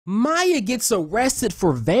Maya gets arrested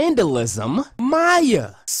for vandalism?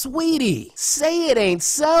 Maya, sweetie, say it ain't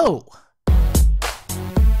so.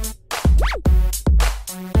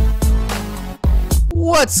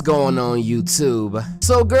 What's going on YouTube?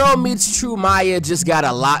 So Girl Meets True Maya just got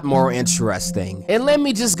a lot more interesting. And let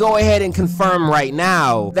me just go ahead and confirm right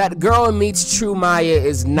now that Girl Meets True Maya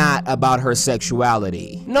is not about her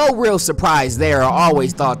sexuality. No real surprise there. I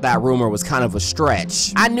always thought that rumor was kind of a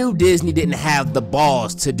stretch. I knew Disney didn't have the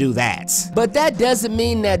balls to do that. But that doesn't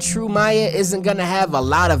mean that True Maya isn't gonna have a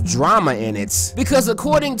lot of drama in it. Because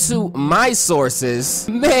according to my sources,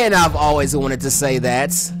 man, I've always wanted to say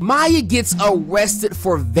that, Maya gets arrested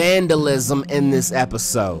for vandalism in this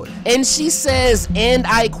episode. And she says, and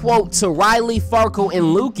I quote to Riley, Farkle,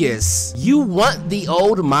 and Lucas, "You want the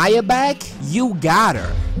old Maya back? You got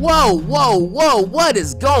her." Whoa, whoa, whoa, what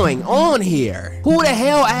is going on here? Who the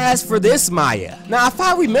hell asked for this Maya? Now, if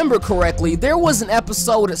I remember correctly, there was an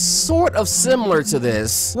episode sort of similar to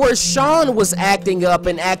this, where Sean was acting up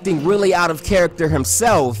and acting really out of character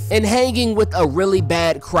himself, and hanging with a really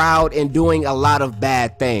bad crowd and doing a lot of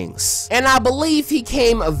bad things. And I believe he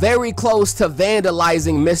came very close to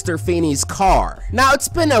vandalizing Mr. Feeney's car. Now, it's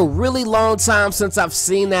been a really long time since I've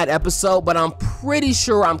seen that episode, but I'm pretty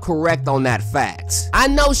sure I'm correct on that fact. I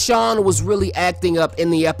know Sean was really acting up in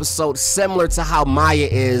the episode similar to how Maya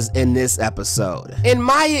is in this episode. And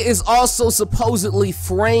Maya is also supposedly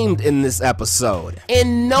framed in this episode.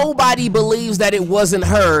 And nobody believes that it wasn't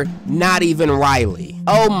her, not even Riley.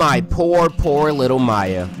 Oh my poor, poor little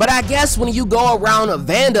Maya. But I guess when you go around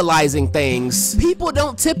vandalizing things, people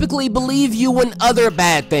don't typically believe you when other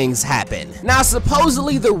bad things happen. Now,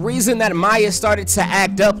 supposedly the reason that Maya started to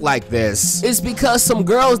act up like this is because some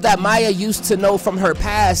girls that Maya used to know from her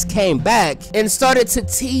past came back and started to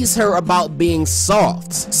tease her about being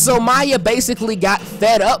soft. So Maya basically got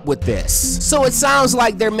fed up with this. So it sounds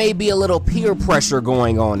like there may be a little peer pressure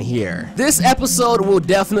going on here. This episode will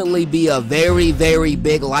definitely be a very, very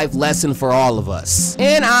big life lesson for all of us.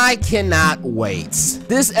 And I cannot wait.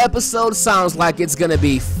 This episode sounds like it's gonna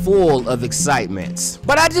be full of excitement.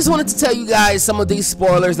 But I just wanted to tell you guys some of these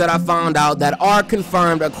spoilers that I found out that are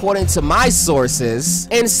confirmed according to my sources.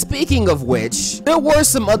 And speaking of which, there were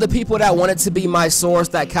some other people that wanted to be my source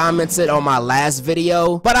that commented on my last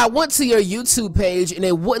video, but I went to your YouTube page and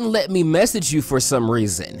it wouldn't let me message you for some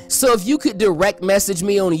reason. So if you could direct message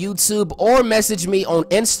me on YouTube or message me on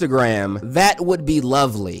Instagram, that would be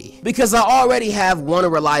lovely. Because I already have one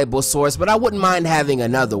reliable source, but I wouldn't mind having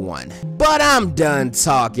another one. But I'm done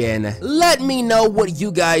talking. Let me know what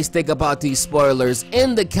you guys think about these spoilers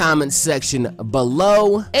in the comment section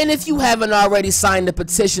below. And if you haven't already signed the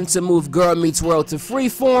petition to move Girl Meets World to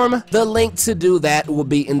Freeform, the link to do that will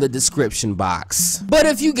be in the description box. But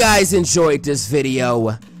if you guys enjoyed this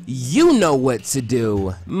video, you know what to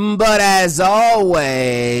do. But as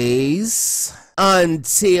always,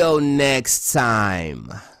 until next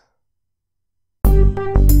time.